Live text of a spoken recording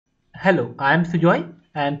Hello, I am Sujoy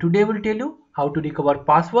and today we'll tell you how to recover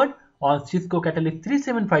password on Cisco Catalyst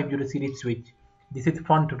 3750 series switch. This is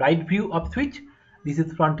front right view of switch. This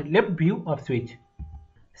is front left view of switch.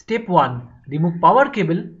 Step 1. Remove power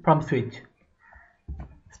cable from switch.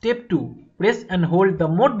 Step 2. Press and hold the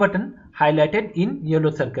mode button highlighted in yellow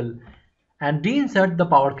circle and reinsert the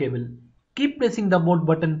power cable. Keep pressing the mode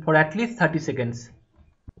button for at least 30 seconds.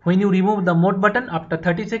 When you remove the mode button after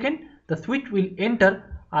 30 seconds, the switch will enter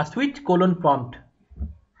a switch colon prompt.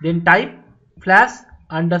 Then type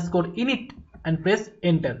flash_init and press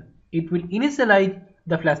enter. It will initialize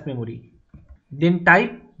the flash memory. Then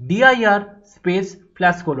type dir space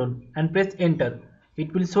flash colon and press enter.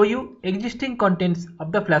 It will show you existing contents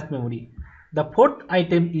of the flash memory. The fourth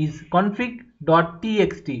item is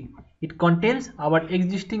config.text. It contains our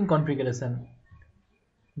existing configuration.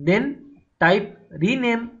 Then type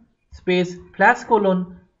rename space flash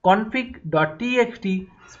colon config.text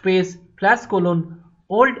space flash colon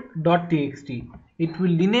old.text. It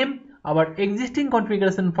will rename our existing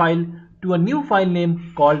configuration file to a new file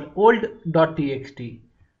name called old.text.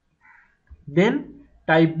 Then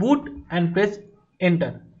type boot and press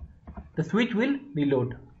enter. The switch will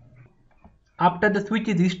reload. After the switch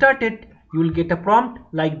is restarted, you will get a prompt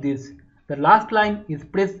like this. The last line is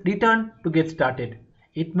press return to get started.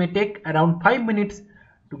 It may take around 5 minutes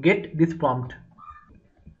to get this prompt.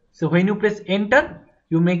 So when you press enter,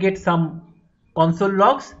 you may get some console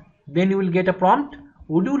logs. Then you will get a prompt.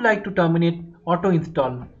 Would you like to terminate auto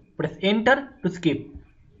install? Press enter to skip.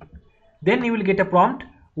 Then you will get a prompt.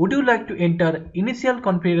 Would you like to enter initial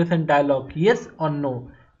configuration dialog? Yes or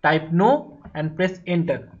no? Type no and press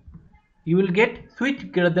enter. You will get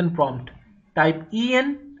switch greater than prompt. Type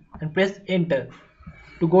en and press enter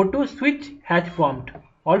to go to switch hash prompt,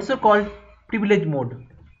 also called privilege mode.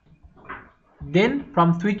 Then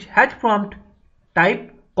from switch hash prompt,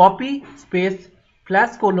 type copy space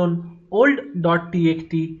flash colon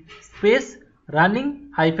old.txt space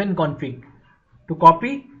running -config to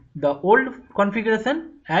copy the old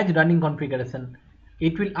configuration as running configuration.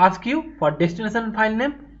 It will ask you for destination file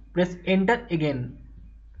name. Press enter again.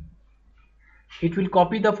 It will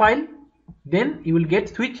copy the file. Then you will get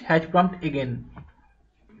switch hash prompt again.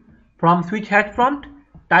 From switch hash prompt,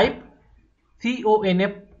 type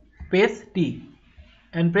conf space t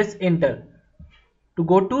and press enter to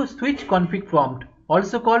go to switch config prompt,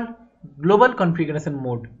 also called global configuration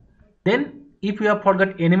mode. Then if you have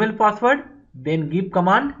forgot NML password, then give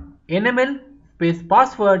command NML space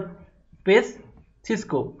password space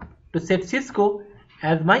Cisco to set Cisco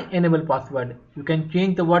as my enable password. You can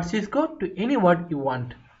change the word Cisco to any word you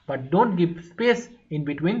want, but don't give space in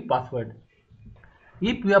between password.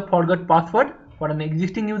 If you have forgot password for an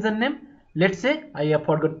existing username, let's say I have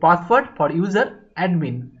forgot password for user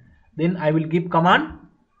admin, then I will give command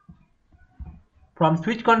from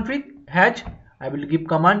switch config hash. I will give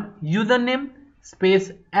command username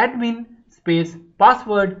space admin space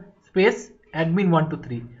password space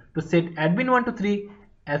admin123 to set admin123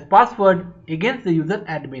 as password against the user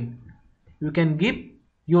admin. You can give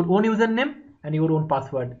your own username and your own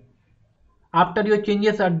password. After your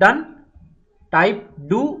changes are done, type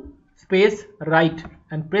do space write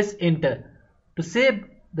and press enter to save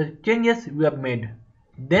the changes you have made.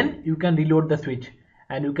 Then you can reload the switch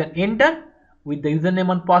and you can enter with the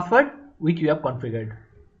username and password which you have configured.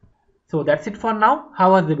 So that's it for now.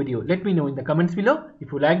 How was the video? Let me know in the comments below.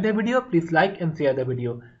 If you like the video, please like and share the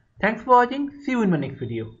video. Thanks for watching. See you in my next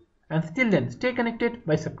video. And still then, stay connected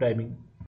by subscribing.